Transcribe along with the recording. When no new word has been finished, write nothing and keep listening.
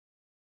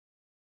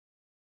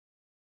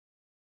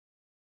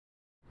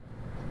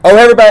Oh,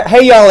 everybody!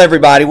 Hey, y'all!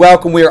 Everybody,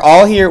 welcome. We are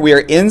all here. We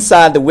are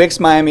inside the Wix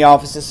Miami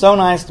office. It's so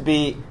nice to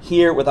be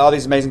here with all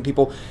these amazing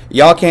people.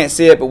 Y'all can't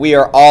see it, but we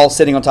are all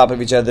sitting on top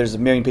of each other. There's a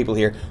million people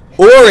here.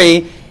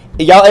 Uri,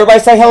 y'all, everybody,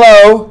 say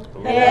hello.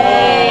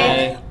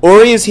 Hey.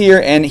 Uri is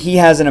here, and he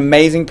has an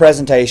amazing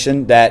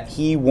presentation that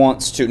he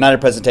wants to—not a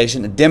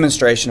presentation, a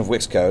demonstration of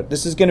Wix Code.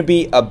 This is going to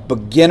be a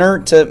beginner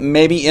to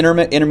maybe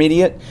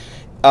intermediate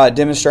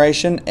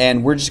demonstration,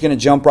 and we're just going to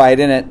jump right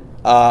in it.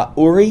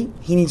 Uri,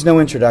 he needs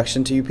no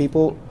introduction to you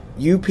people.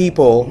 You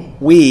people,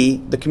 we,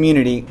 the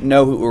community,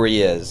 know who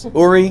Uri is.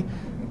 Uri,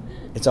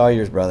 it's all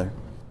yours, brother.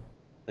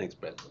 Thanks,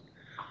 Brett.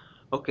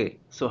 Okay,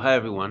 so hi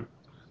everyone.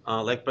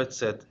 Like Brett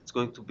said, it's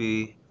going to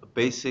be a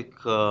basic,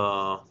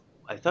 I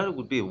thought it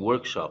would be a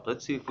workshop.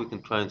 Let's see if we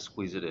can try and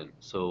squeeze it in.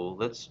 So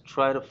let's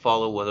try to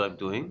follow what I'm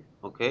doing,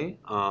 okay?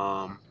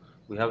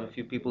 We have a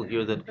few people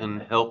here that can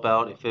help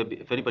out.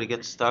 If anybody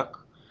gets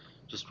stuck,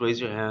 just raise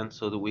your hand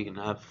so that we can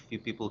have a few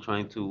people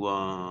trying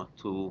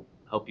to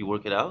help you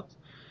work it out.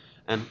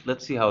 And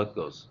let's see how it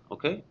goes,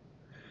 okay?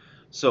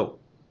 So,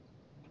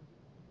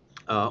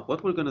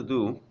 what we're going to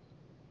do,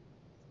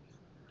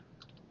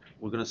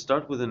 we're going to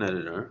start with an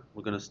editor.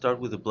 We're going to start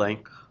with a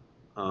blank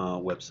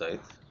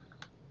website.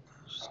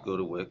 Just go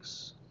to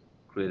Wix,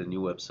 create a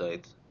new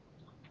website,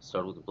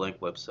 start with a blank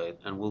website,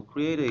 and we'll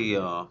create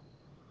a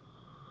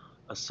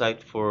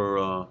site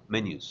for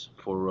menus,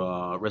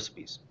 for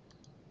recipes.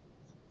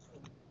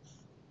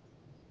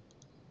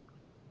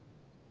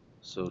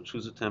 So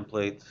choose a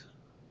template,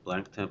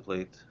 blank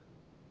template,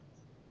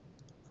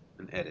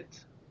 and edit.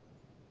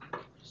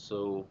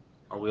 So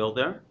are we all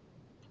there?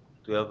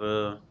 Do we have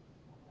a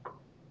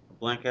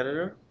blank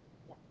editor?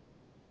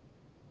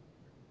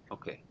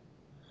 Okay.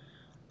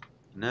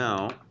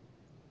 Now,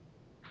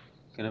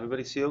 can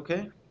everybody see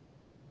okay?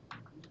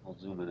 I'll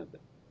zoom in a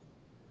bit.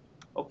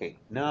 Okay,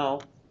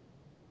 now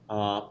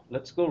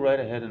let's go right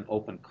ahead and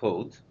open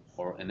code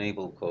or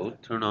enable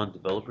code, turn on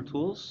developer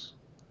tools,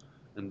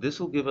 and this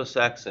will give us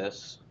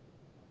access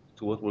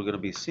to what we're going to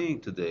be seeing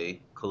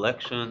today: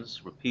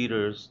 collections,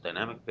 repeaters,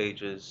 dynamic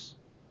pages.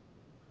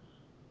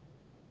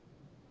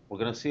 We're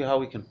going to see how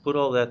we can put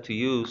all that to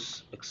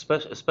use,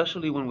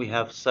 especially when we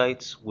have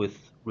sites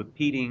with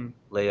repeating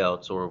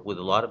layouts or with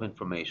a lot of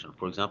information.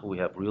 For example, we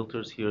have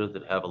realtors here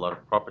that have a lot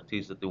of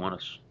properties that they want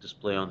to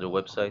display on their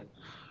website.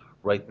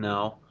 Right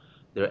now,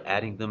 they're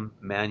adding them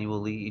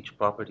manually, each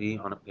property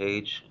on a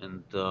page,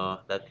 and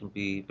that can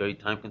be very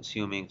time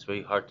consuming. It's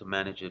very hard to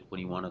manage it. When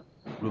you want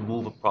to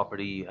remove a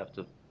property, you have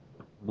to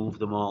move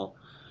them all.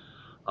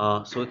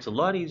 So it's a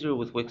lot easier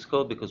with Wix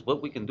Code, because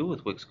what we can do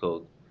with Wix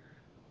Code,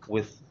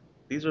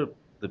 these are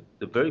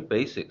the very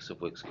basics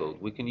of Wix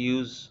Code. We can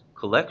use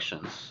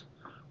collections,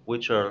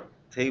 which are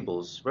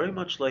tables, very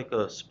much like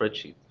a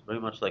spreadsheet,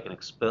 very much like an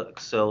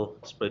Excel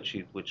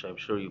spreadsheet, which I'm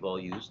sure you've all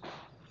used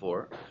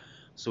before.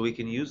 So we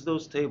can use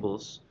those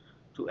tables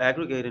to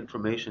aggregate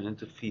information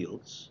into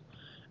fields,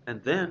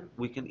 and then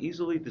we can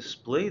easily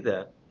display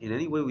that in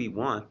any way we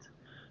want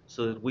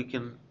so that we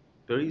can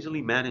very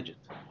easily manage it.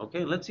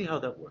 Okay, let's see how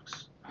that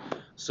works.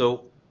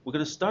 So we're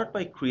going to start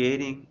by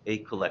creating a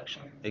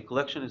collection. A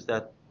collection is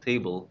that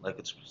table, like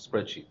a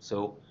spreadsheet.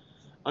 So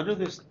under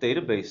this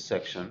database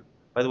section,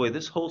 by the way,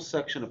 this whole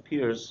section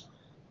appears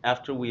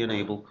after we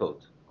enable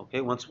code.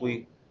 Okay, once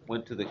we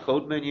went to the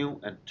code menu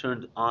and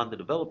turned on the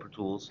developer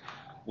tools,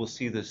 we'll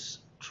see this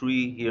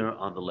tree here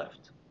on the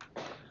left.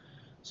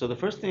 So the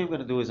first thing I'm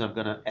going to do is I'm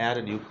going to add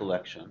a new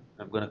collection.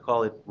 I'm going to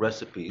call it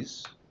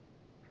recipes.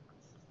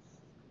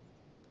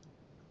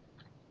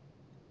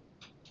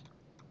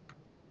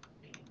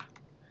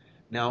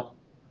 Now,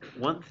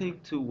 one thing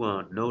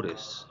to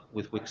notice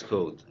with Wix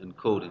Code and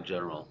code in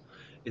general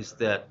is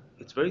that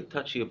it's very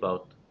touchy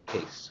about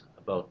case,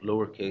 about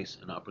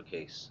lowercase and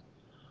uppercase.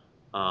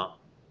 Uh,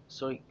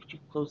 Sorry, could you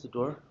close the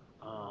door?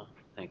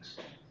 Thanks.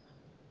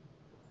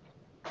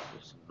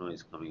 There's some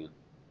noise coming in.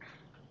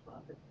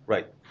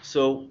 Right.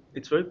 So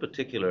it's very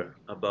particular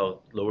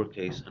about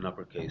lowercase and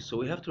uppercase. So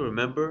we have to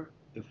remember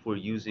if we're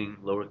using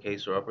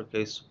lowercase or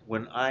uppercase.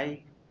 When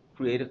I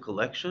create a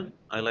collection,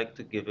 I like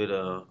to give it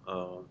a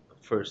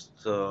first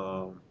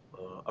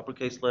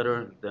uppercase letter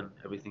and then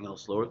everything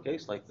else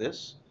lowercase, like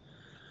this.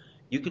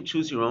 You can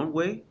choose your own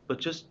way, but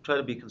just try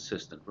to be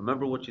consistent.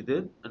 Remember what you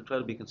did and try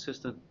to be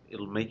consistent.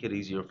 It'll make it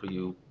easier for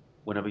you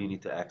whenever you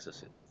need to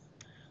access it.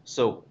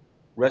 So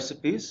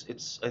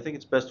recipes, I think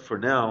it's best for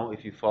now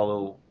if you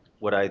follow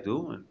what I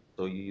do, and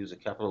so you use a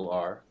capital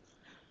R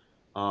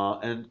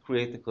and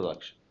create the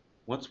collection.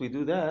 Once we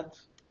do that,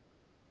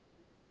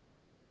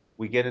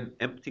 we get an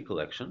empty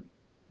collection.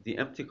 The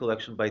empty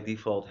collection by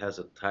default has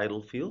a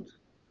title field,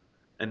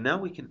 and now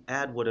we can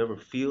add whatever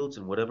fields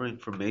and whatever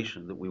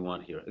information that we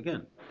want here.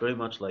 Again, very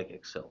much like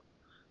Excel.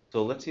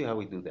 So let's see how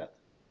we do that.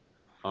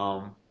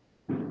 Um,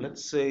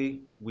 let's say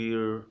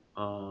we're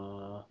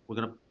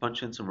gonna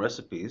punch in some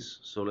recipes.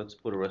 So let's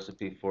put a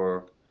recipe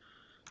for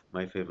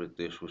my favorite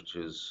dish, which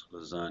is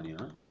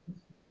lasagna.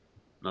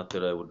 Not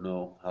that I would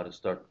know how to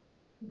start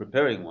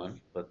preparing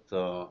one, but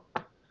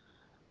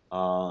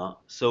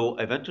so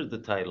I've entered the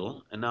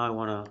title, and now I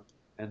want to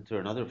enter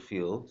another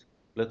field.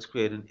 Let's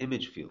create an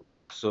image field.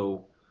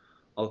 So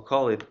I'll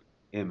call it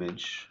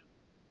image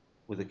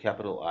with a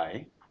capital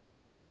I.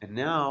 And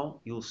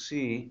now you'll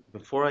see,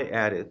 before I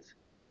add it,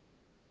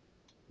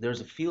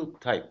 there's a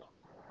field type.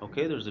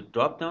 Okay, there's a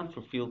drop down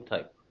for field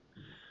type.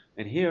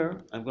 And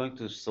here I'm going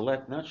to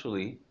select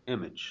naturally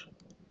image.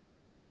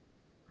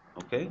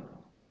 Okay,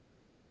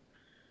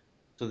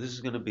 so this is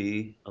going to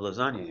be a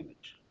lasagna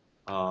image.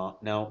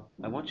 Now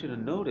I want you to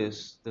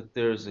notice that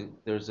there's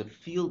a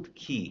field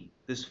key.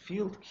 This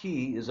field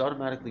key is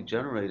automatically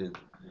generated,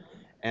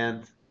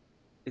 and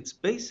it's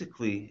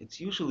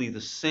usually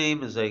the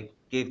same as I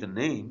gave the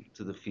name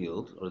to the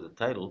field or the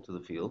title to the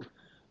field,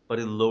 but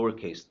in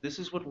lowercase. This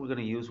is what we're going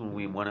to use when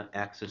we want to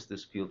access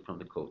this field from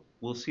the code.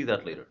 We'll see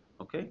that later.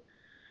 Okay,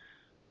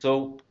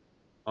 so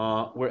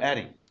we're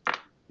adding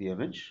the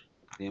image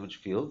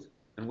field,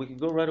 and we can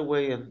go right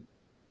away and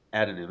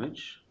add an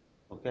image.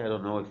 Okay, I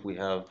don't know if we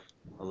have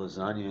a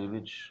lasagna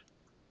image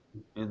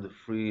in the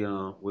free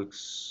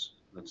Wix.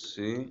 Let's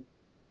see.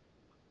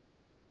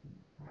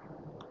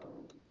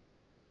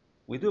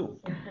 We do.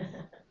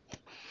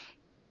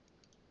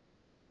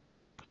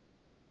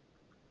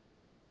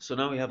 So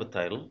now we have a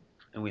title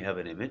and we have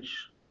an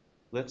image.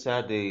 Let's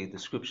add a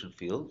description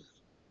field,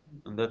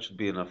 and that should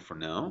be enough for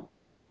now.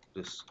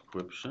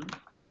 Description.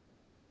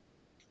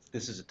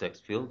 This is a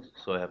text field,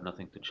 so I have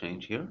nothing to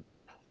change here.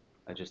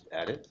 I just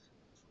add it,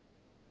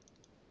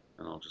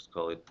 and I'll just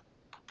call it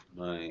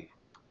my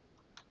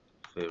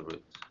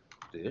favorite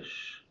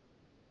dish.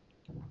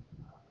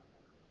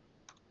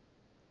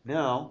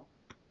 Now,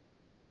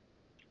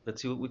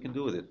 let's see what we can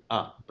do with it.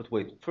 But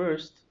wait,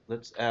 first,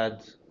 let's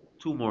add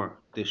two more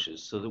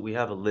dishes so that we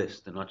have a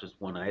list and not just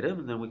one item,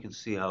 and then we can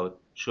see how it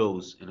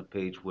shows in a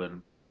page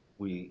when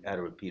we add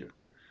a repeater.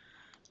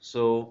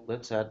 So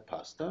let's add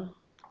pasta.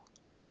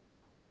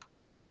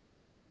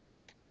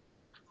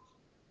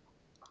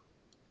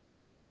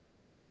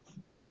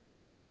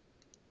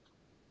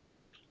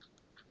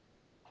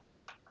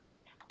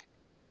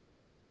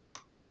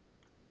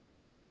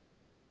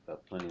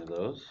 Got plenty of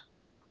those.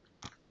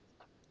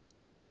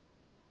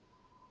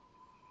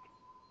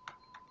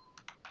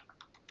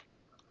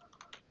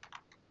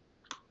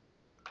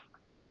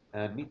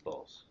 And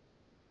meatballs.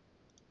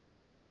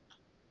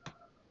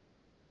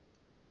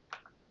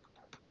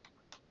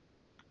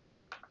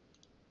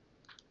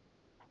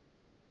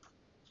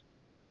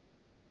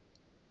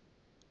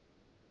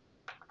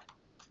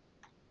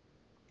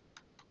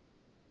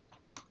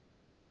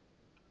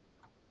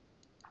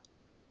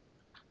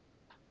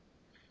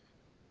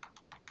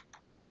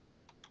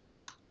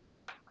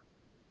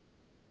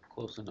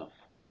 Close enough.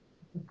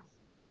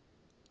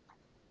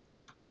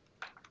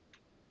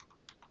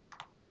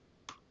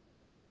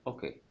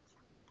 Okay,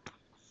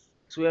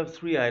 so we have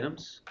three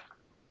items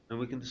and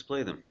we can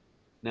display them.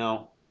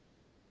 Now,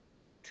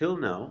 till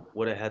now,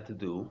 what I had to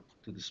do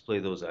to display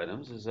those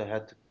items is I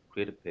had to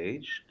create a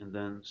page and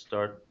then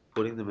start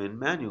putting them in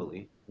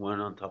manually, one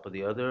on top of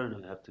the other,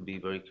 and I have to be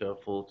very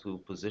careful to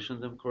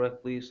position them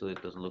correctly so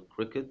it doesn't look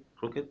crooked,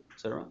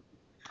 etc.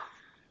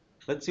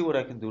 Let's see what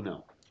I can do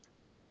now.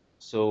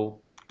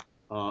 So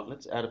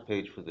let's add a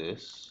page for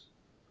this.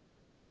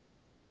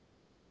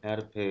 Add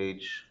a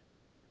page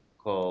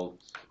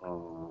called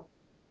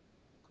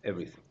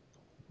everything.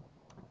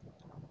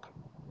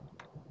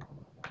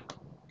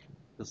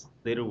 Because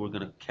later we're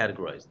going to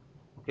categorize them.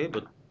 Okay,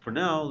 but for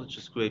now, let's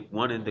just create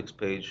one index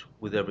page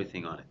with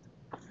everything on it,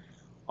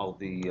 all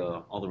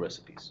the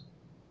recipes.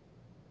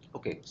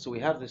 Okay, so we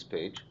have this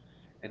page,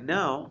 and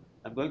now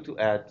I'm going to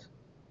add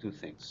two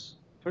things.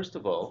 First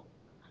of all,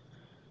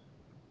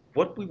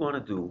 what we want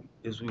to do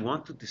is we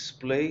want to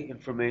display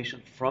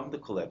information from the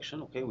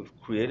collection. Okay,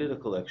 we've created a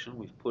collection,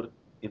 we've put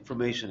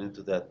information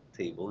into that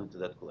table, into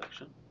that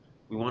collection.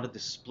 We want to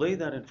display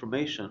that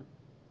information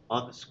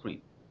on the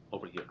screen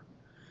over here.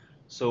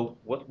 So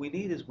what we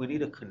need is we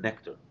need a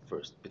connector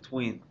first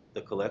between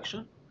the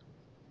collection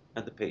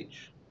and the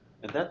page.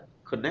 And that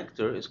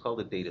connector is called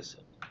a data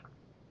set.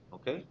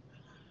 Okay?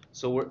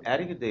 So we're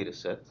adding a data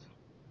set.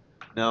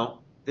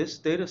 Now, this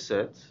data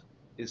set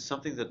is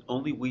something that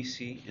only we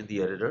see in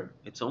the editor.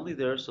 It's only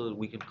there so that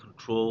we can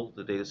control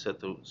the data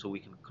set, so we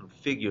can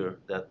configure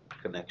that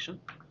connection.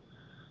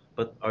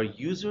 But our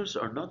users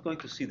are not going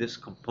to see this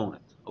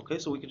component. Okay,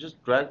 so we can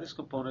just drag this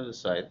component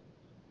aside.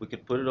 We can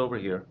put it over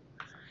here,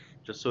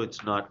 just so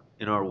it's not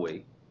in our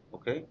way.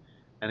 Okay,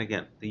 and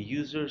again, the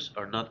users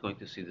are not going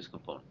to see this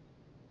component.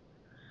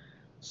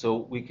 So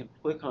we can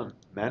click on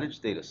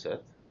Manage Dataset,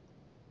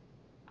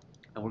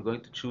 and we're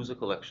going to choose a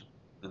collection.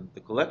 And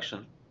the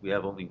collection, we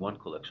have only one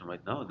collection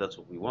right now, and that's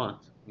what we want.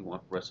 We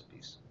want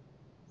recipes.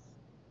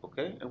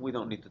 Okay, and we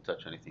don't need to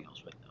touch anything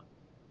else right now.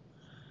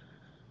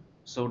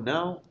 So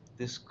now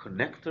this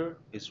connector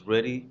is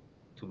ready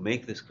to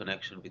make this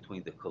connection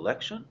between the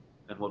collection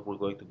and what we're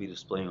going to be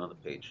displaying on the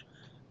page.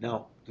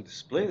 Now, to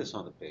display this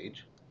on the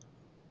page,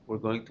 we're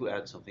going to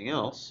add something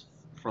else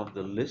from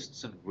the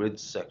lists and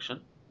grids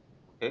section.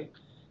 Okay,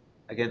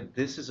 again,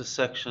 this is a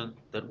section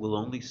that we'll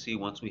only see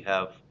once we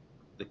have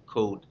the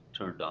code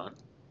turned on.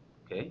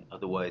 Okay,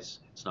 otherwise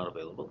it's not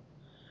available.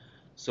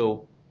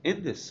 So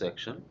in this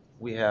section,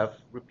 we have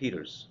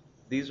repeaters.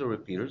 These are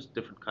repeaters,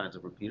 different kinds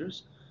of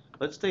repeaters.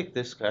 Let's take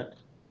this guy,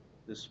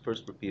 this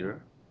first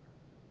repeater,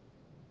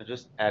 and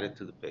just add it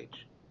to the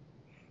page.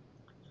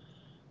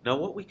 Now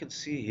what we can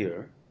see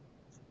here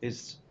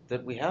is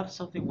that we have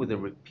something with a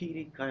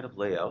repeating kind of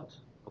layout,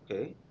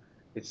 okay?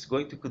 It's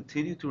going to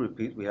continue to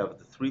repeat. We have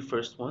the three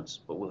first ones,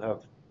 but we'll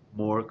have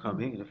more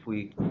coming. And if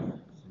we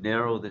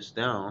narrow this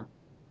down,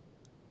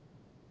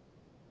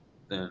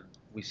 then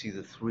we see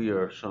the three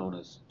are shown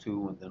as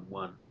two and then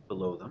one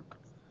below them.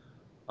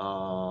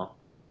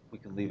 We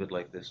can leave it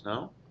like this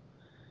now.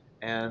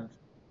 And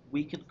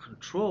we can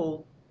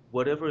control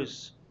whatever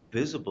is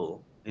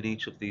visible in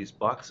each of these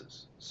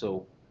boxes.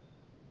 So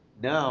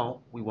now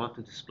we want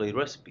to display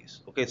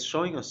recipes. Okay, it's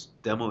showing us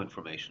demo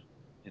information.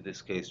 In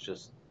this case,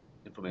 just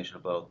information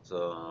about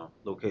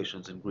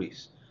locations in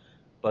Greece.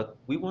 But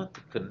we want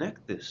to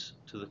connect this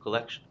to the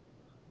collection.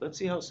 Let's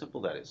see how simple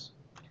that is.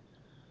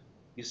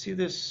 You see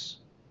this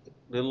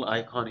little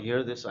icon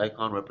here? This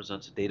icon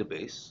represents a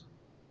database.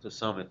 To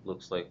some, it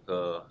looks like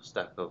a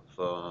stack of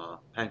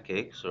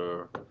pancakes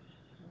or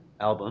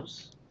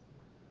albums.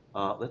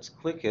 Let's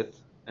click it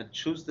and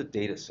choose the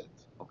data set,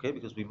 okay?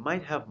 Because we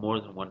might have more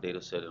than one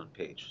data set on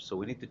page. So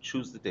we need to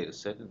choose the data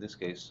set, in this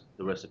case,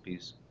 the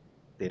recipes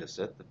data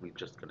set that we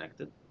just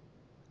connected.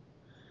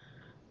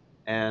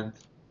 And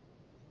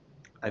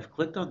I've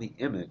clicked on the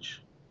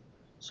image,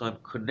 so I'm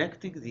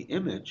connecting the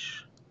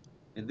image,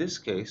 in this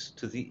case,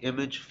 to the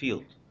image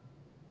field,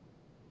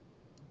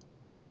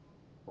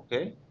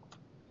 okay?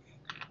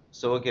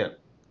 So again,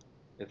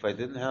 if I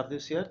didn't have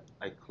this yet,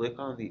 I click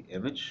on the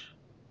image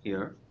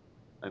here.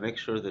 I make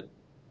sure that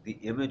the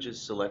image is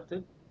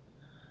selected.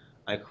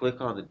 I click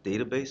on the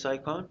database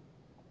icon.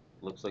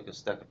 Looks like a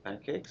stack of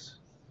pancakes.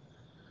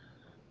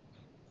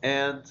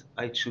 And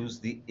I choose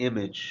the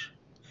image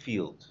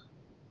field.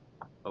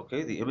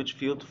 Okay, the image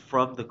field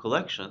from the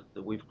collection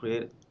that we've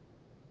created.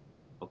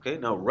 Okay,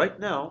 now right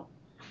now,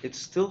 it's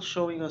still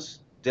showing us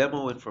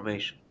demo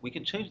information. We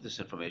can change this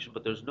information,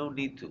 but there's no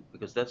need to,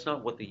 because that's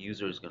not what the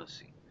user is going to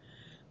see.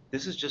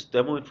 This is just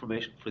demo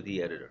information for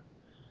the editor.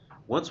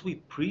 Once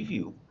we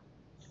preview,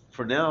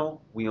 for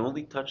now, we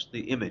only touched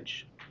the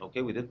image.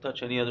 Okay, we didn't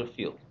touch any other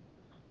field.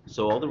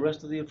 So all the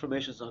rest of the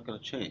information is not going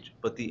to change,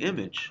 but the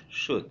image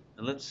should.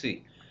 And let's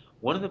see.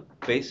 One of the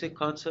basic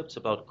concepts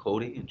about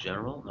coding in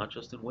general, not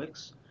just in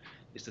Wix,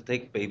 is to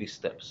take baby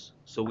steps.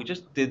 So we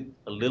just did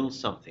a little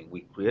something.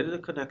 We created a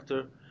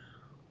connector,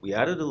 we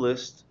added a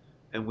list,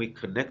 and we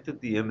connected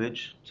the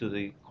image to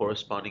the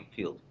corresponding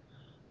field.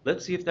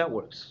 Let's see if that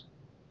works.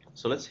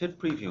 So let's hit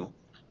preview.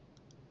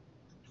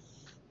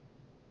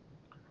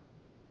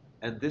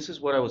 And this is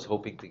what I was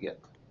hoping to get.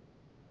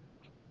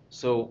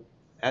 So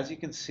as you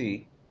can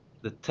see,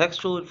 the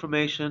textual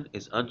information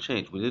is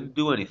unchanged. We didn't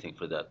do anything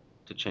for that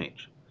to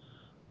change.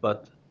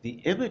 But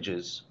the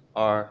images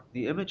are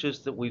the images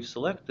that we've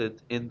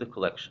selected in the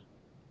collection.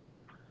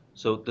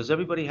 So does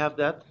everybody have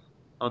that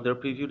on their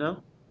preview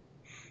now?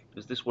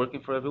 Is this working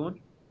for everyone?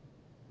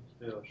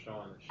 Still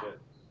showing the shit.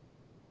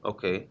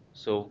 Okay,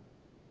 so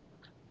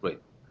great.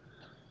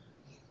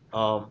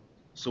 Um,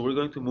 so we're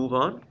going to move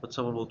on, but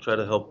someone will try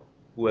to help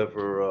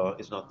whoever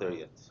is not there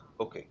yet.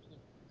 Okay.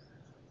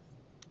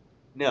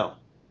 Now,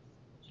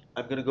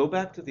 I'm going to go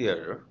back to the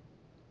editor,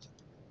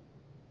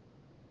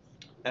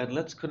 and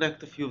let's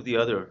connect a few of the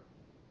other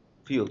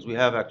fields. We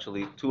have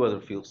actually two other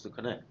fields to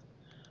connect.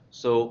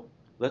 So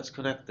let's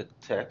connect the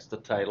text, the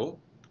title.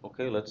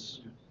 Okay,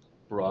 let's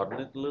broaden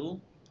it a little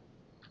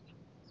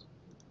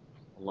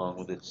along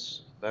with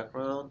its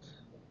background.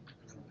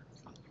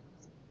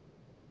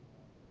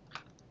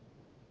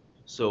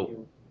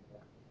 So,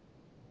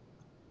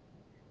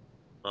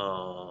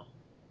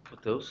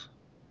 with those,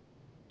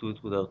 do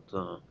it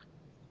without.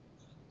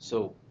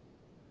 So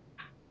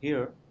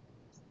here,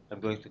 I'm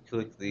going to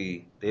click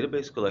the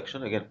database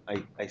collection. Again,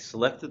 I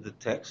selected the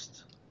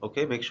text.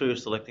 Okay, make sure you're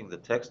selecting the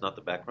text, not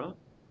the background.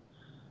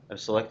 I'm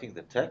selecting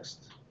the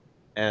text,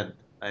 and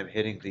I'm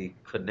hitting the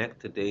connect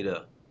to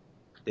data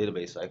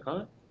database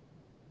icon.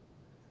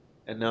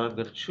 And now I'm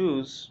going to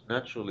choose,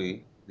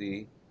 naturally,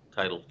 the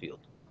title field.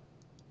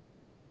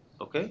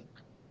 Okay?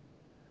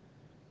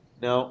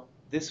 Now,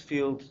 this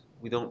field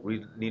we don't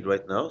need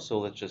right now, so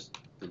let's just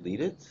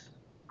delete it.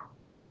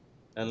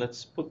 And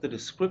let's put the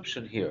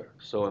description here.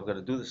 So I'm going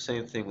to do the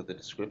same thing with the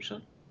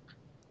description.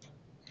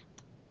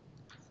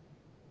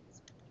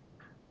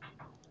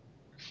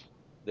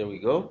 There we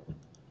go.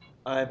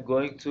 I'm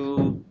going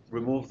to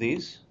remove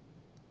these,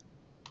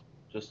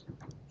 just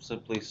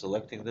simply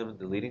selecting them and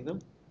deleting them.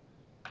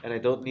 And I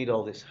don't need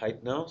all this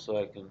height now, so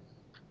I can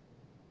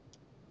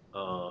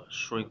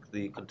shrink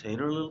the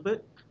container a little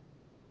bit.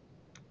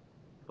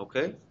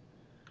 Okay?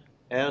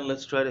 And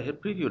let's try to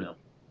hit preview now.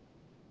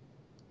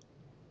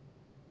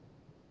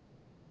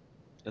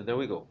 And there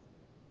we go.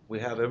 We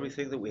have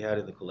everything that we had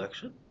in the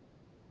collection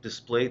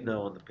displayed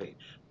now on the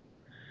page.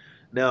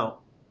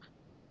 Now,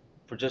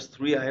 for just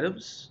 3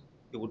 items,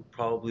 it would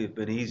probably have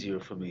been easier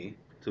for me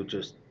to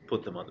just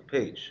put them on the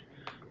page.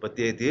 But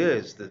the idea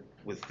is that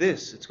with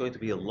this, it's going to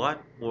be a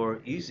lot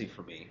more easy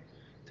for me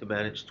to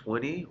manage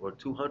 20 or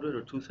 200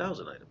 or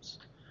 2,000 items.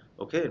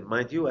 Okay, and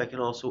mind you, I can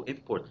also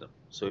import them.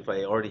 So if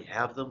I already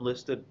have them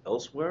listed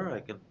elsewhere, I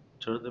can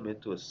turn them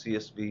into a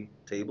CSV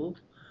table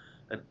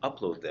and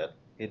upload that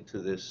into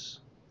this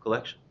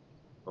collection.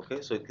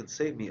 Okay, so it can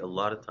save me a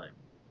lot of time.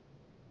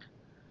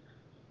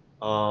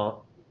 Uh,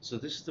 so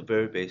this is the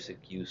very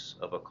basic use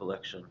of a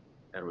collection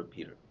and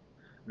repeater.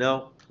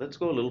 Now, let's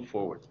go a little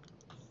forward.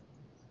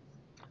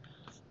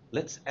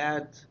 Let's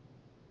add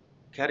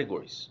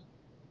categories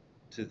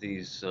to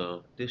these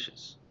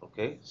dishes.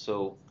 Okay,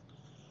 so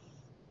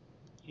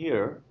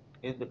here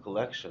in the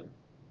collection,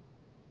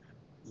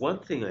 one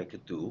thing I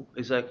could do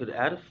is I could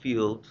add a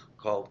field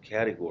called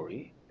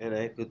category, and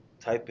I could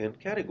type in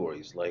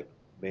categories like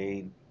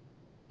main,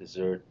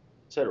 dessert,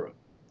 etc.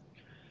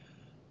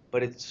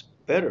 But it's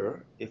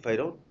better if I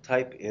don't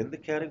type in the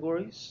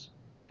categories,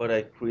 but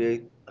I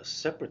create a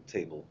separate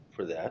table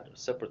for that, a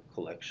separate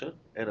collection,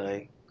 and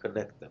I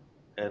connect them.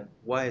 And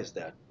why is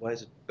that? Why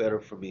is it better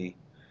for me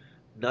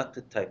not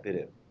to type it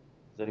in?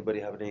 Does anybody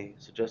have any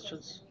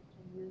suggestions?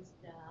 Because then you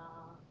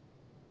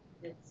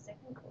can use the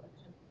second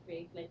collection to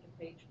create like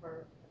a page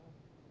for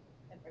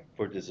every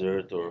For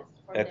dessert or yes,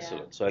 for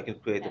excellent. So I can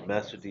create a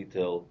master categories.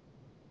 detail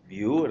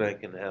view and I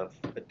can have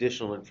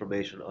additional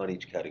information on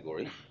each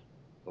category.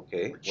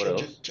 Okay, what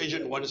else? Change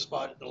it in one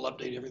spot, it'll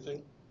update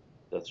everything.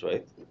 That's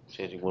right.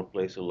 Changing one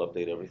place will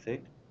update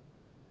everything.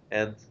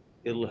 And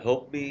it'll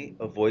help me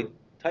avoid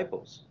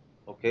typos.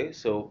 Okay,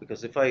 so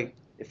because if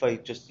I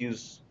just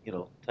use,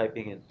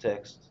 typing in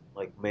text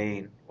like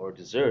main or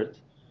dessert,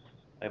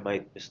 I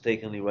might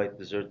mistakenly write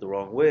dessert the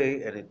wrong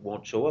way and it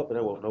won't show up and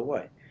I won't know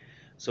why.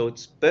 So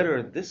it's better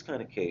in this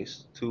kind of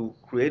case to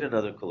create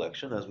another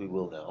collection, as we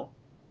will now.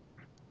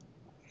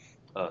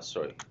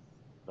 Sorry,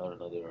 not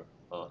another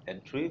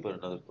entry, but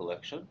another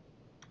collection.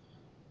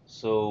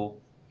 So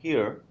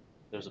here,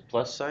 there's a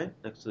plus sign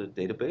next to the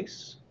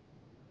database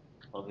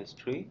on this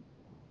tree,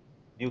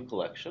 new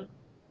collection,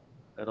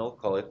 and I'll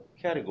call it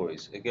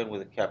categories, again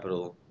with a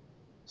capital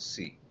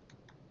C.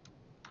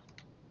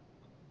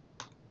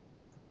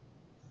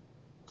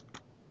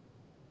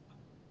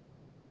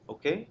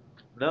 Okay,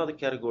 now the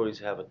categories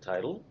have a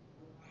title.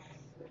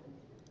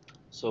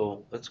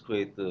 So let's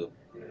create the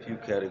few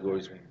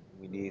categories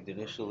we need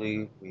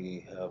initially.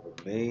 We have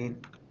a main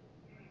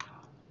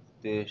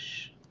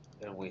dish,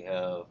 and we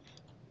have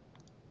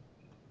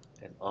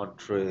an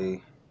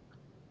entree,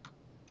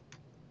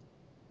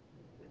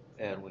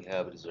 and we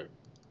have a dessert.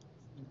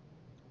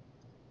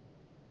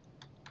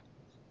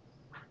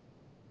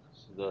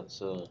 So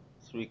that's a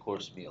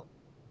three-course meal.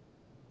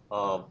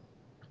 Um,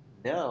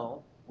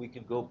 Now we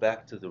can go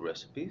back to the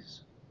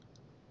recipes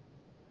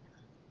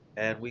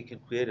and we can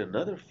create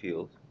another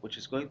field which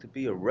is going to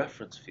be a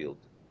reference field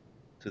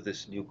to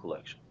this new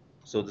collection.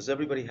 So does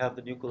everybody have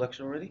the new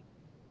collection already?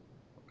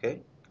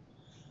 Okay.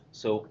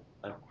 So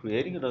I'm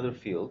creating another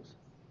field,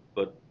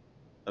 but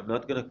I'm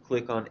not going to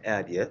click on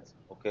add yet.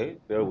 Okay,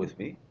 bear with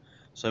me.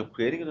 So I'm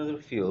creating another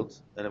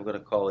field and I'm going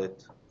to call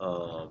it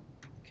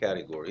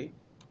category.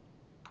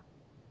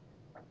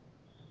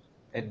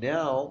 And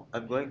now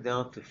I'm going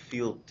down to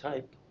field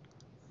type.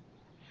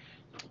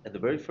 And the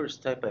very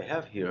first type I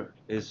have here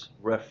is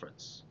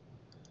reference.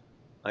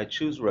 I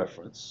choose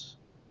reference,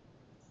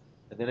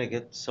 and then I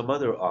get some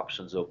other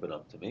options open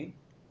up to me.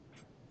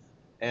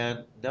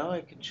 And now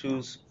I can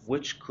choose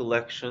which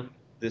collection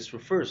this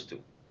refers to.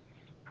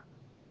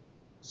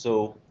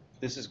 So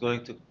this is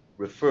going to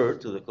refer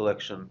to the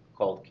collection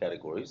called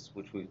categories,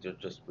 which we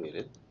just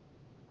created.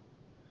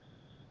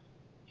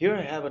 Here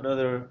I have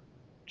another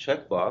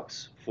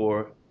checkbox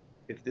for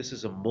if this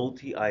is a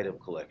multi-item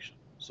collection.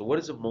 So what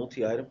is a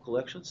multi-item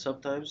collection?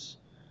 Sometimes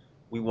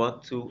we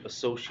want to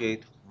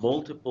associate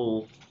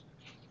multiple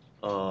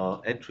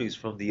entries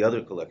from the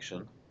other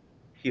collection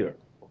here.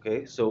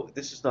 Okay, so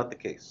this is not the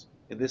case.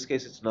 In this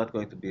case, it's not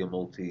going to be a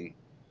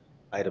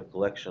multi-item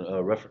collection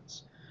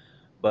reference.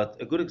 But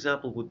a good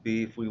example would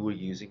be if we were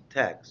using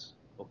tags.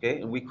 Okay,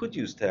 and we could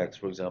use tags,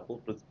 for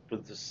example, but for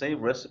the same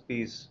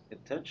recipes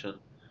intention,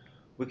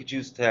 we could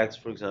use tags,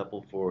 for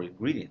example, for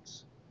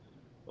ingredients.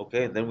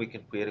 Okay, and then we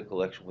can create a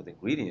collection with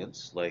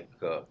ingredients like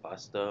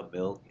pasta,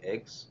 milk,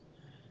 eggs,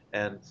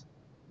 and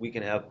we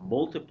can have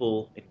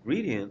multiple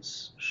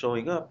ingredients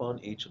showing up on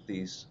each of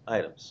these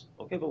items.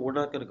 Okay, but we're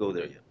not going to go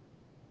there yet.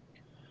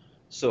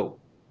 So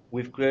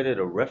we've created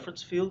a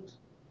reference field.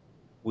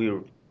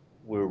 We're,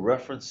 we're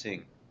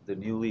referencing the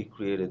newly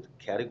created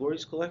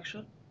categories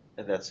collection,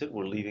 and that's it.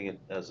 We're leaving it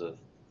as a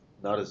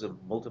not as a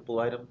multiple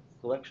item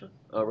collection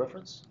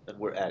reference, and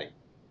we're adding.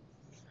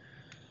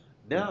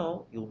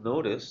 Now you'll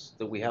notice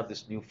that we have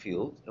this new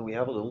field, and we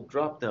have a little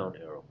drop-down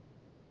arrow,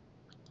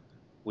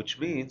 which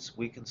means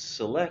we can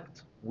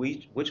select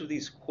which of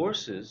these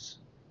courses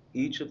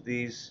each of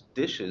these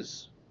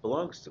dishes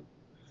belongs to.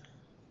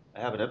 I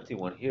have an empty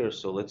one here,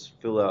 so let's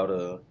fill out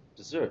a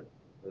dessert.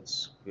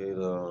 Let's create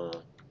a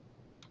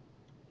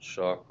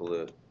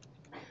chocolate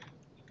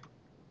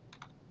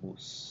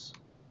mousse,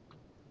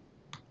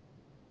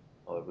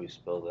 however you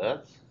spell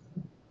that.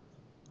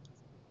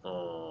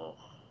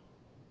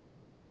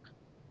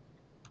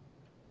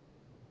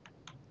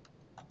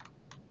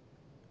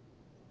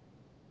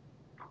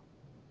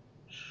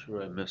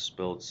 sure I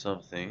misspelled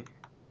something.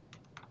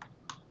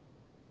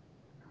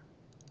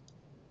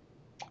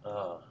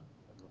 I'm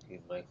looking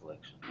at my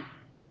collection.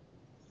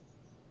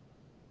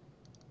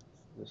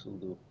 This will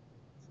do.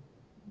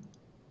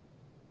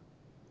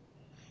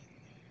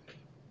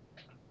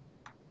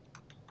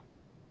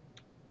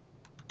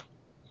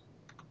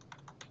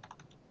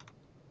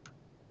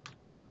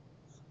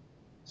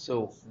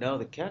 So now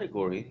the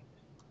category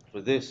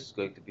for this is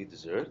going to be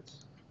dessert,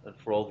 and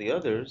for all the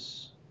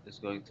others is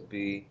going to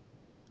be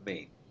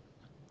main.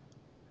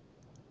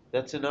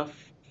 That's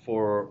enough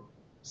for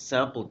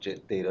sample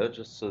data,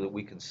 just so that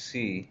we can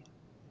see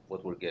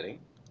what we're getting.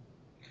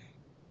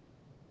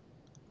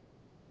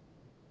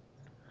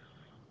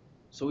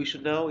 So we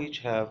should now each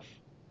have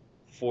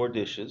 4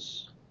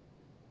 dishes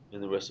in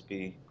the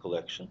recipe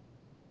collection.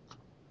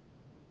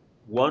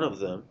 One of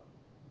them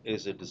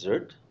is a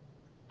dessert,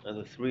 and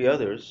the 3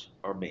 others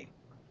are main.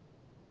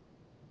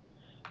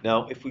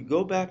 Now, if we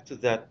go back to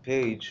that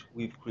page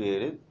we've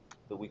created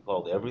that we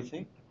called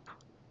everything,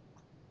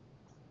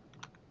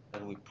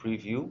 and we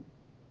preview,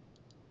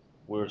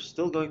 we're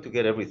still going to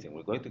get everything.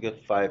 We're going to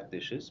get 5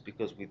 dishes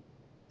because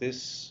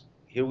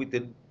here we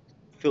didn't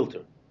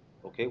filter.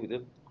 Okay, we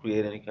didn't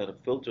create any kind of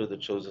filter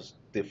that shows us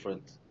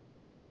different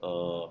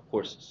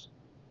courses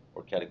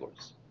or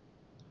categories.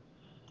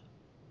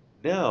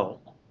 Now,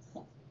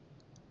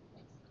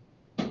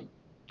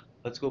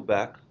 let's go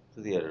back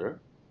to the editor,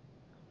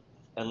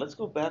 and let's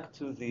go back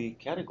to the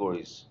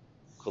categories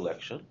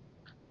collection.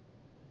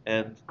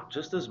 And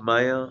just as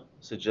Maya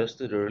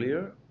suggested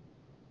earlier,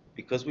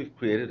 because we've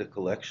created a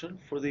collection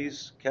for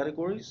these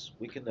categories,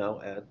 we can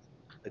now add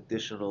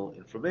additional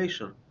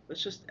information.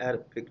 Let's just add a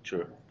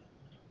picture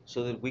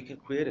so that we can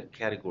create a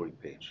category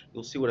page.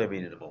 You'll see what I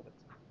mean in a moment.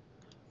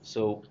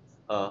 So,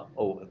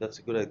 and that's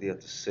a good idea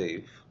to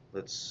save.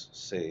 Let's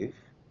save.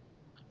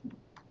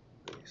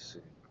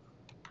 Basic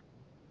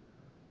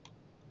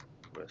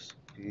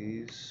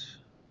recipes.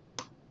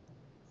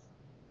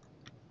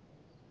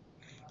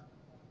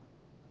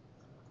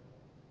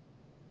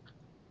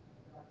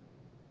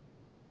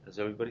 Has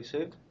everybody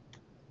saved?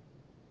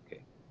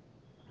 Okay.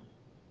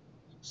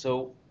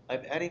 So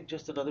I'm adding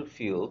just another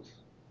field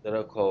that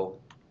I'll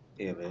call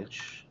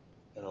image,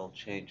 and I'll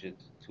change it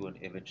to an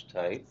image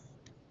type.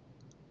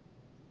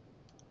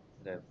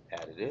 And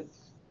I've added it.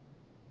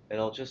 And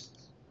I'll just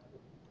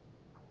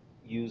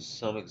use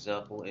some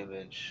example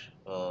image.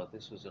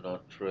 This was an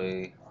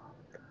entree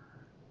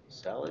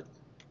salad.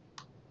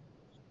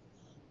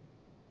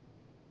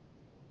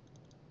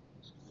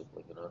 This could look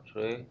like an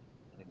entree,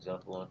 an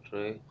example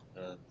entree,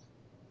 and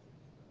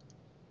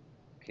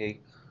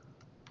cake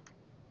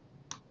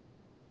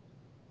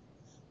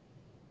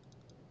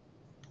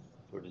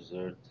for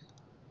dessert.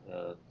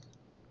 And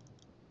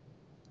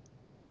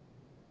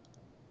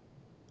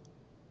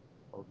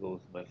I'll go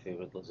with my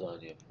favorite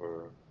lasagna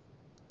for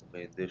the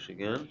main dish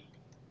again.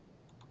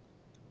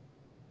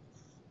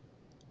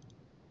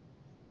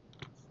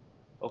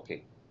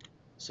 Okay,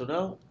 so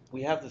now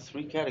we have the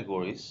 3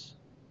 categories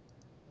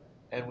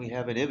and we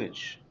have an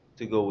image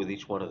to go with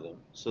each one of them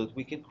so that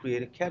we can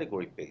create a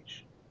category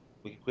page.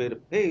 We can create a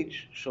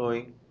page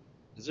showing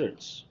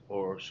desserts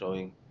or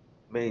showing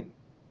main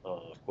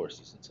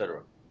courses,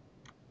 etc.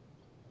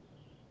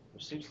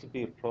 There seems to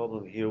be a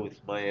problem here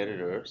with my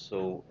editor,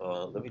 so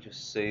let me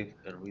just save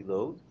and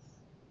reload.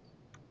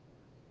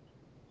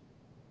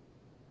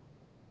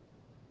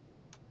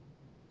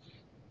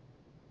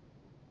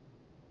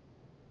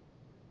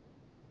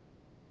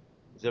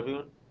 Is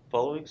everyone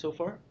following so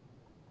far?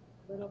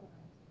 A little behind.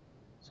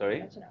 Sorry?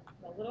 Catching up.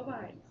 A little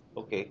behind.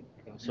 Okay,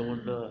 can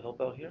someone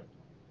help out here?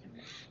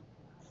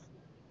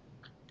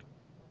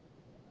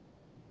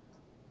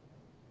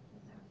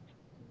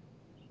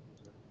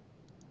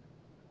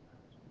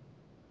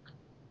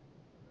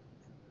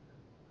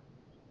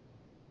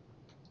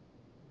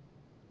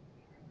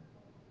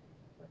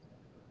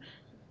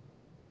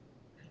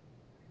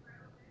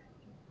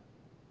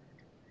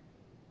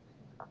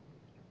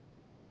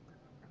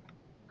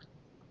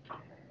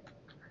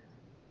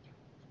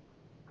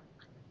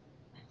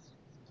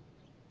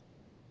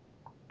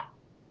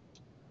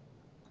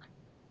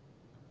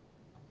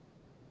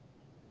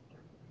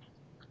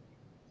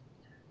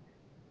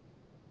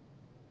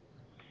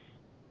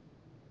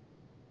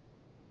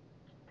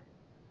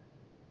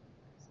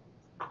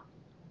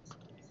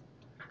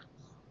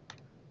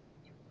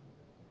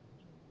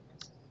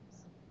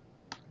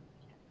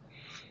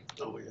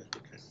 Oh, yeah,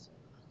 okay.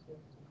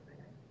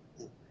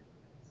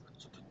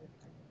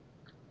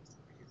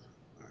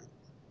 All right.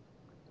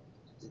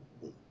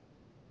 Okay.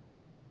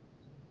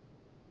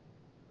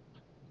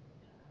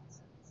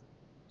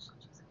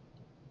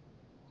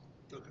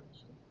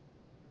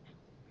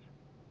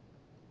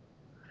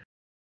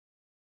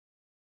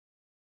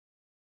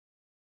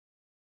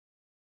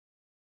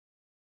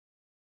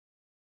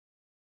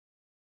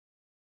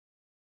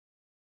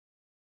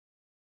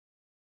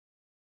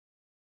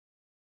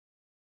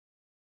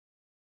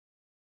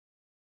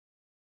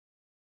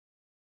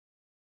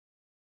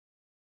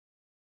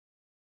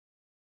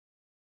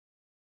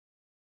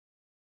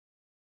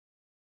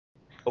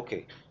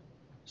 Okay,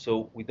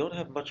 So we don't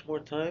have much more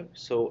time,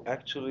 so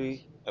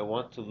actually I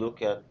want to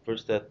look at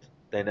first at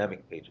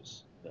dynamic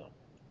pages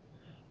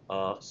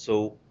now.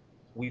 So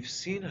we've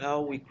seen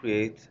how we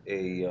create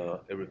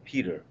a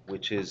repeater,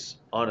 which is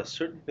on a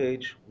certain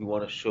page, we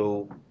want to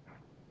show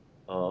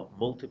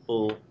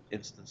multiple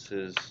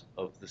instances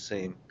of the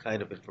same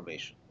kind of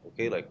information,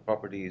 okay, like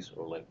properties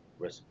or like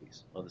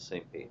recipes on the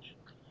same page,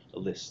 a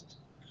list.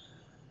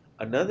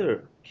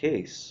 Another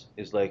case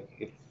is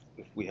like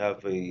if we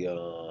have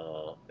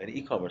an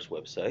e-commerce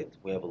website,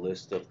 we have a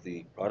list of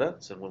the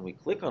products, and when we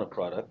click on a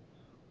product,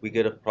 we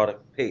get a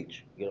product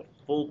page. We get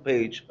a full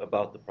page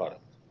about the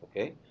product.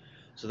 Okay,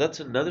 so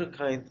that's another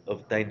kind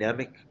of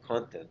dynamic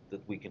content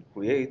that we can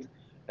create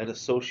and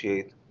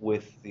associate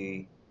with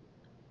the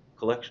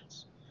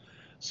collections,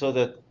 so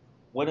that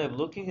when I'm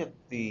looking at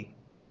the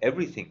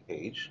everything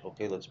page,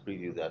 okay, let's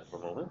preview that for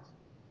a moment.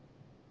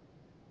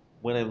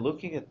 When I'm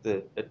looking at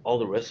all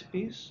the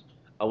recipes,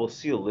 I will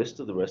see a list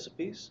of the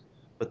recipes,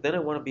 but then I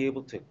want to be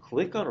able to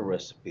click on a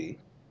recipe.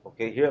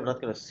 Okay, here I'm not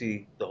going to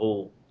see the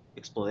whole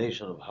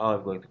explanation of how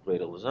I'm going to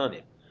create a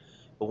lasagna.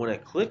 But when I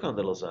click on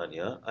the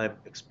lasagna, I'm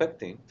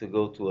expecting to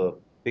go to a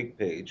big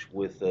page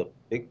with a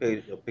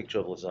picture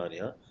of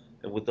lasagna,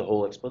 and with the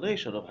whole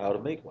explanation of how to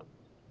make one.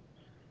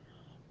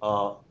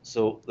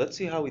 So let's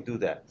see how we do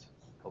that.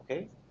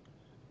 Okay,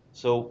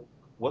 so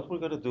what we're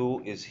going to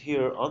do is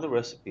here on the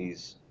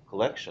recipes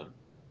collection,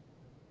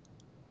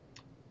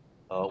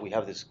 we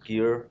have this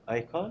gear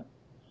icon,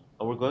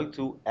 and we're going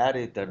to add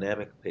a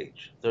dynamic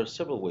page. There are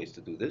several ways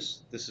to do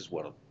this. This is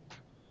one of them.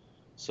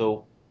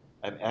 So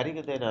I'm adding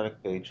a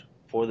dynamic page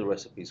for the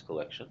recipes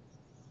collection.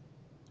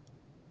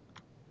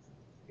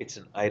 It's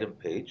an item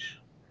page.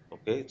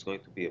 Okay, it's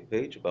going to be a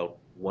page about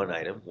one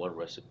item, one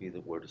recipe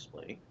that we're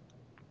displaying.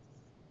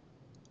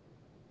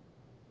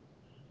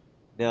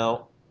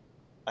 Now,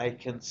 I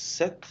can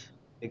set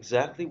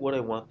exactly what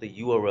I want the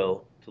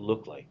URL to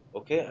look like.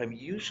 Okay, I'm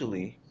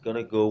usually going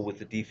to go with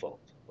the default.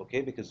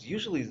 Okay, because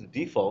usually the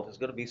default is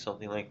going to be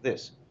something like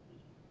this.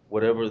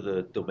 Whatever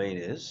the domain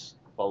is,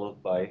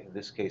 followed by, in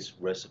this case,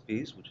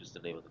 recipes, which is the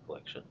name of the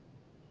collection,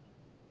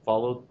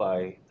 followed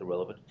by the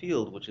relevant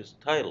field, which is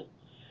title.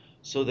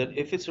 So that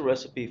if it's a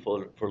recipe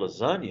for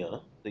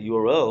lasagna, the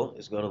URL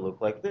is going to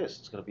look like this.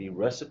 It's going to be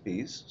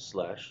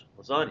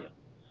recipes/lasagna,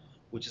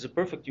 which is a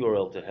perfect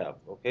URL to have.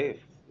 Okay,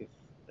 if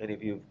any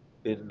of you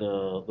have been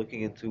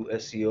looking into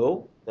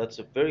SEO, that's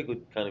a very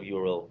good kind of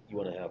URL you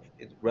want to have,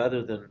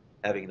 rather than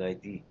having an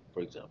ID,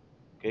 for example.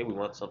 Okay, we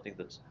want something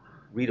that's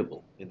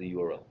readable in the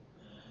URL.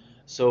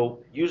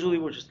 So usually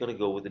we're just going to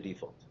go with the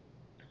default.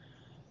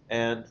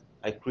 And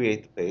I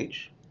create the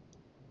page.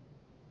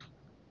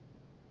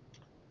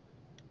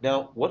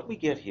 Now what we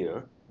get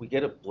here, we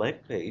get a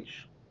blank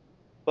page,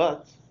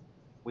 but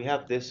we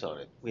have this on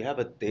it. We have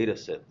a data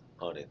set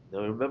on it.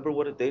 Now remember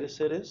what a data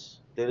set is?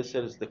 Data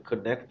set is the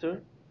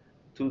connector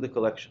to the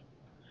collection.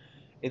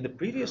 In the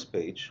previous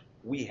page,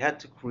 we had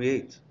to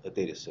create a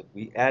data set.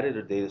 We added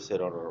a data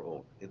set on our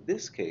own. In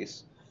this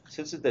case,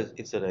 since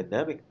it's a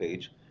dynamic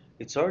page,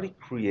 it's already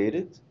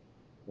created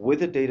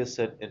with a data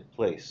set in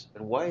place.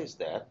 And why is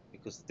that?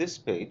 Because this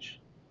page,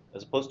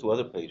 as opposed to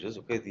other pages,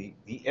 okay,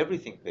 the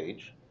everything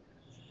page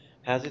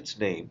has its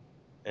name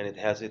and it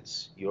has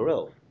its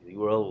URL. The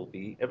URL will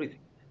be everything.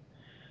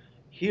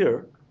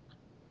 Here,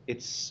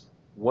 it's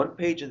one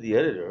page in the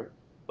editor,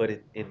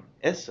 but in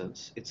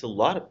essence, it's a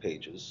lot of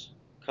pages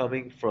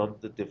coming from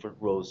the different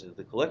rows in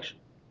the collection.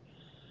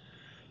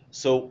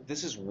 So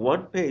this is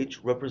one page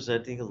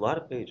representing a lot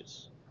of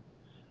pages.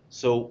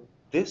 So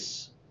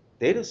this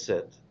data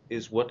set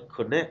is what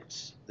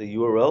connects the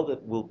URL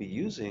that we'll be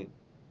using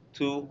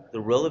to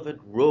the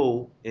relevant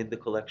row in the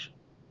collection.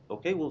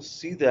 Okay, we'll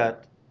see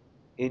that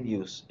in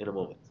use in a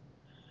moment.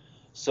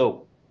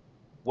 So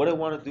what I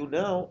want to do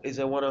now is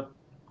I want to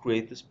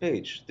create this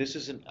page. This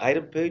is an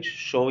item page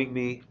showing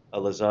me a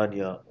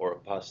lasagna or a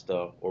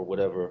pasta or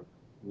whatever,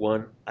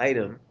 one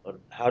item on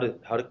how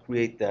to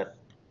create that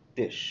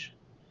dish.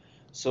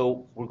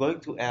 So we're going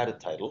to add a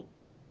title,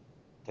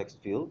 text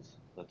field.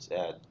 Let's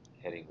add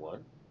heading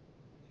 1.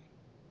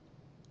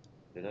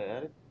 Did I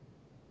add it?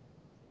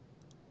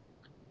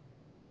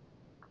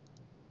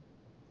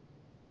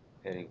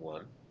 Heading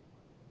 1.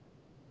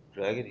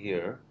 Drag it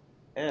here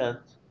and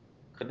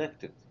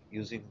connect it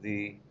using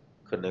the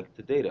connect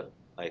to data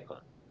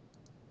icon.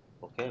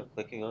 Okay, I'm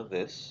clicking on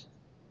this.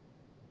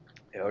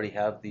 I already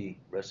have the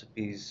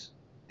recipes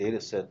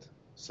data set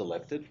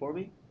selected for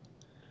me,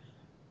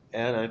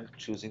 and I'm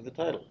choosing the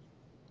title.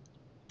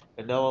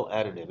 And now I'll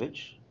add an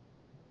image,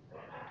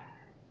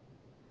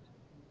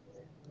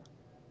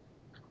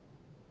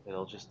 and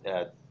I'll just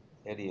add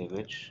any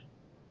image.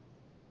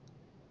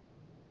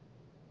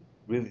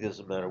 Really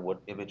doesn't matter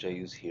what image I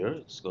use here,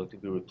 it's going to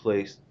be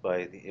replaced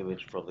by the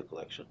image from the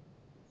collection.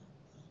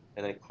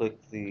 And I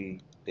click the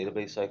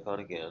database icon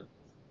again,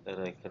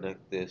 and I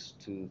connect this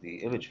to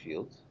the image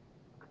field.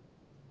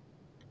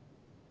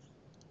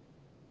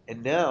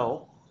 And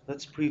now,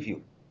 let's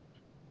preview.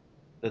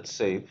 Let's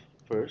save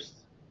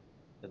first,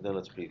 and then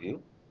let's preview.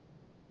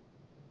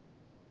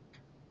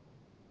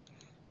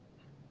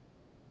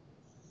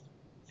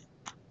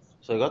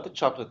 So I got the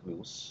chocolate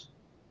mousse,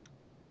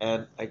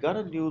 and I got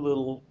a new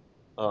little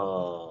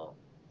uh,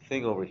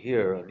 thing over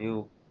here, a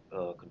new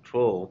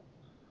control,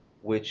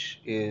 which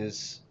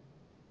is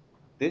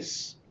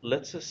this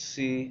lets us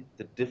see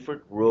the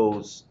different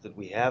rows that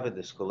we have in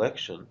this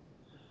collection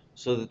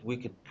so that we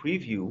can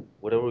preview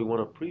whatever we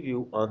want to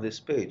preview on this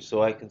page.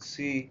 So I can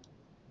see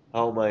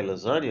how my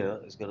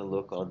lasagna is going to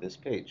look on this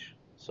page.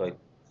 So I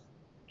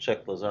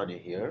check lasagna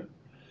here,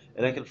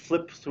 and I can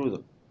flip through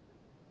them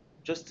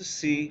just to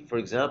see, for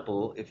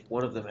example, if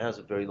one of them has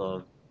a very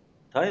long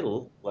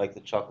title, like the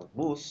chocolate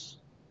mousse,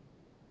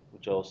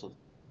 which I also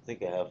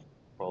think I have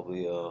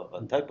probably a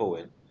typo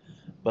in,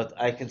 but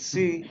I can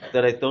see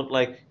that I don't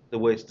like the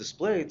way it's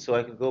displayed, so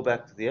I can go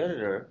back to the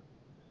editor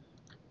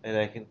and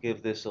I can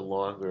give this a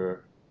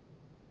longer,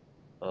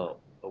 uh,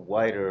 a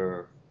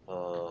wider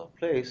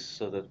place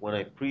so that when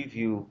I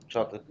preview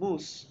chocolate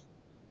mousse,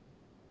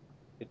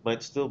 it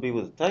might still be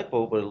with a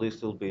typo, but at least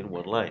it'll be in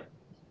one line.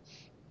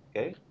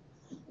 Okay?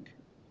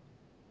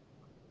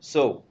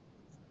 So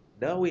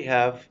now we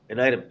have an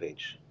item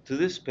page. To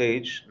this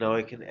page, now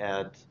I can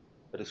add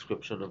a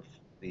description of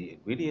the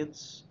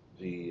ingredients,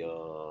 the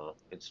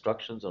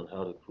instructions on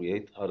how to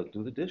create, how to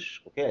do the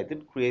dish. Okay, I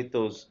didn't create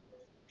those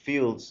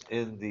fields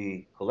in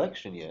the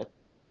collection yet,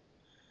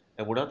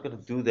 and we're not going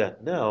to do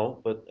that now,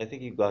 but I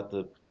think you got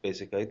the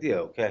basic idea.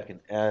 Okay, I can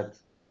add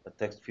a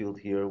text field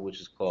here, which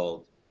is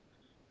called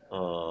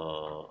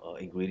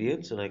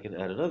ingredients, and I can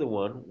add another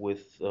one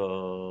with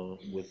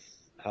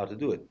how to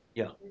do it.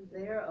 Yeah, Is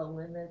there a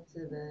limit to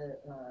the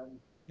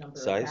number of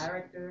size.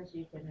 characters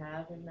you can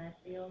have in that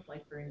field,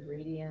 like for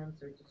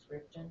ingredients or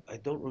description? I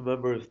don't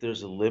remember if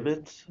there's a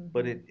limit,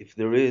 but Mhm. if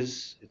there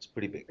is, it's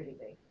pretty big. Pretty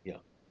big. Yeah.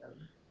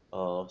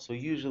 So, So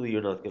usually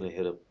you're not going to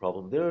hit a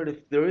problem there. And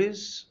if there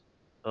is,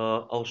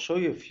 I'll show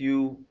you a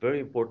few very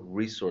important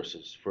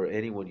resources for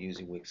anyone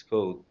using Wix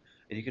Code,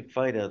 and you can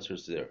find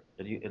answers there.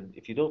 And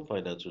if you don't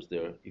find answers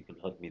there, you can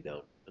hunt me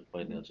down and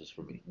find answers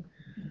for me.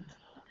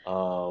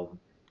 Um,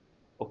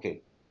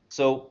 okay,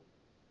 so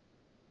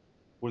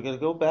we're going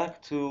to go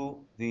back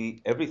to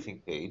the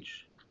everything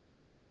page.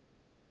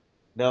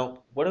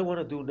 Now, what I want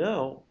to do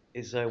now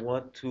is I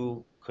want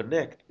to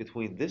connect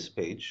between this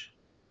page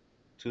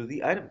to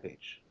the item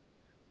page.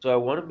 So I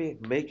want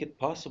to make it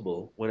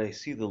possible when I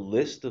see the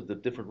list of the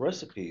different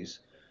recipes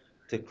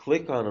to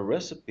click on a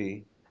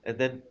recipe and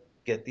then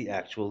get the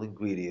actual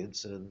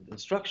ingredients and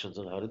instructions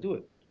on how to do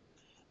it.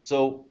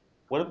 So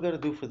what I'm going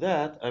to do for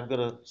that, I'm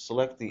going to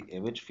select the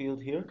image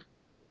field here.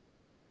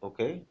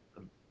 Okay,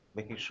 I'm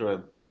making sure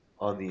I'm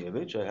on the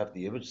image. I have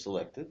the image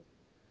selected.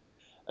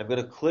 I'm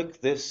going to click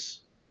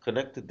this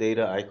connect to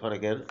data icon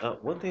again.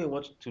 One thing I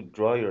want to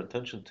draw your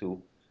attention to,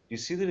 you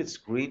see that it's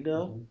green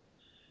now?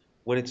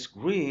 When it's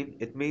green,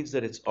 it means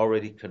that it's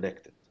already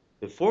connected.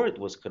 Before it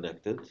was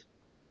connected,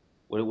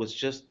 when it was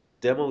just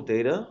demo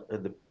data,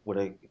 and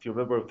if you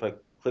remember, if I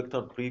clicked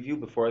on preview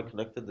before I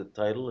connected the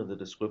title and the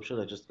description,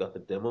 I just got the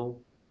demo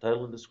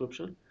title and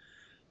description.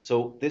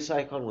 So this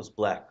icon was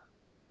black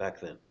back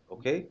then,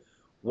 okay?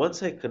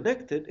 Once I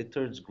connect it, it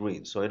turns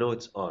green, so I know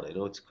it's on, I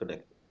know it's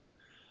connected.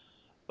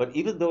 But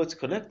even though it's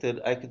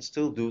connected, I can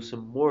still do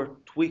some more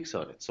tweaks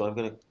on it. So I'm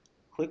going to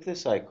click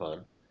this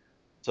icon.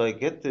 So I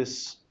get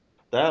this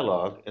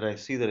dialog and I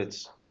see that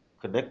it's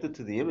connected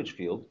to the image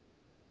field,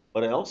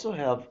 but I also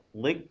have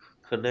link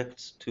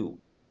connects to.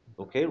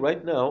 Okay,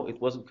 right now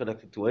it wasn't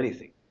connected to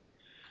anything.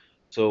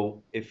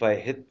 So if I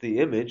hit the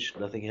image,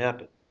 nothing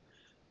happened.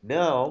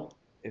 Now,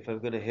 if I'm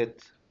going to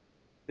hit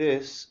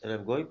this and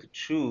I'm going to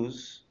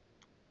choose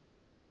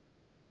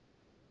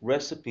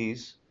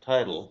recipes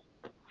title,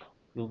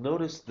 you'll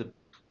notice the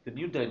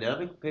new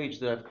dynamic page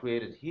that I've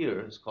created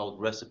here is called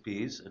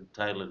recipes and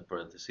title in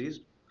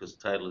parentheses because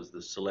title is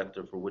the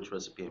selector for which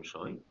recipe I'm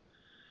showing.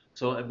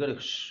 So I'm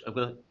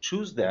gonna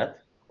choose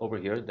that over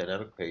here in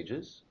dynamic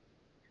pages,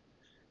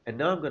 and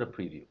now I'm gonna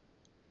preview.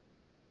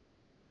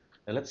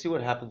 And let's see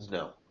what happens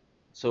now.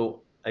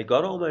 So I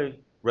got all my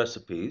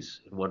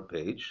recipes in one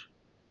page,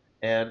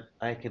 and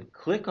I can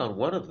click on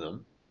one of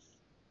them.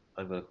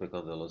 I'm gonna click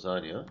on the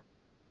lasagna,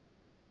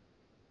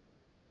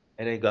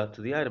 and I got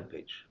to the item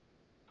page.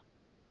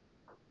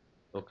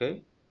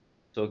 Okay.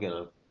 So again,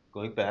 I'm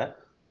going back.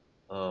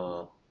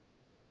 I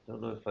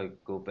don't know if I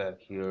go back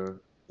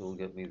here, it will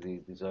get me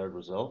the desired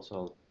results.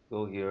 I'll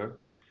go here.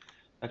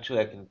 Actually,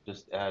 I can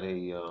just add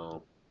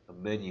a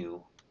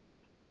menu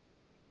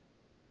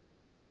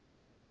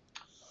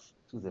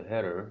to the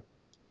header.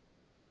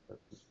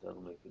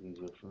 That'll make it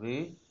easier for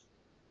me.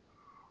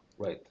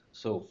 Right,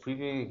 so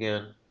previewing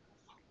again,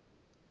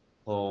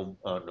 home,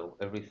 no,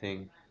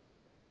 everything,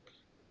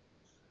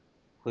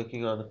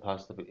 clicking on the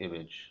pasta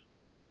image,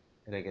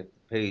 and I get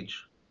the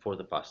page for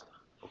the pasta.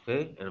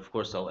 Okay, and of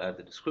course I'll add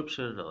the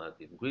description, I'll add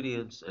the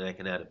ingredients, and I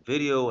can add a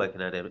video, I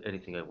can add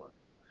anything I want.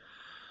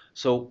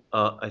 So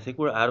I think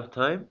we're out of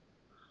time.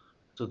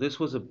 So this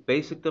was a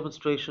basic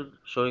demonstration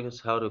showing us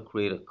how to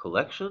create a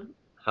collection,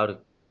 how to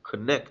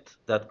connect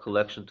that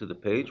collection to the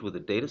page with a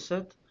data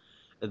set,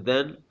 and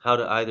then how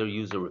to either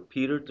use a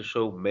repeater to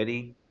show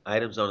many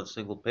items on a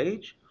single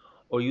page,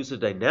 or use a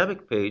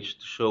dynamic page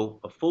to show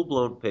a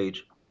full-blown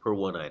page per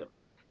one item.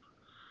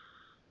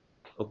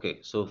 Okay,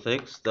 so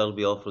thanks. That'll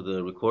be all for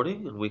the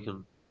recording, and we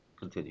can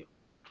continue.